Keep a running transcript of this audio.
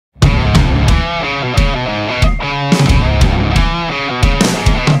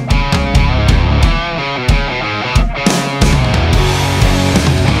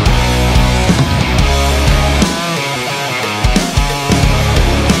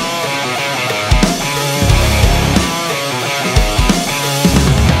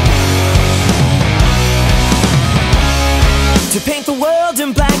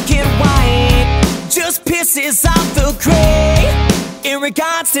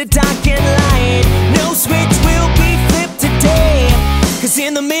regards to dark and light. No switch will be flipped today, 'cause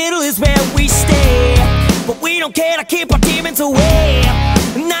in the middle is where we stay. But we don't care to keep our demons away.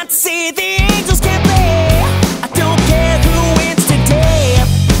 Not to say the angels can't play. I don't care who wins today.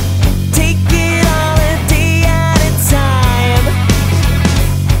 Take it all a day at a time.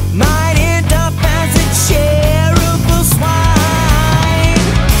 Might end up as a terrible swine.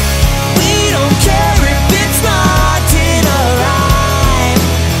 We don't care if it's rotten or right.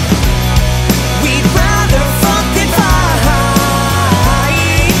 We'd rather fuck than fight.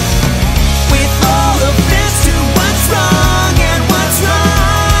 With all of this to what's wrong and what's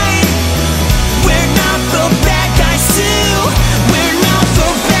right. We're not the bad guys too. We're not the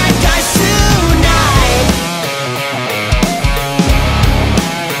bad guys tonight.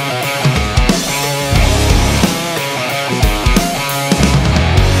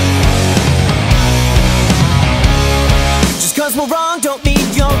 Just 'cause we're wrong don't mean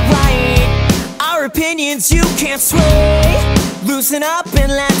you're right. Our opinions you can't sway. Loosen up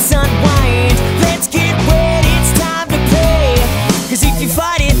and let's unwind. Let's get wet, it's time to play. 'Cause if you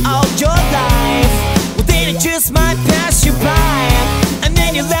fight it all your life, well then it just might pass you by.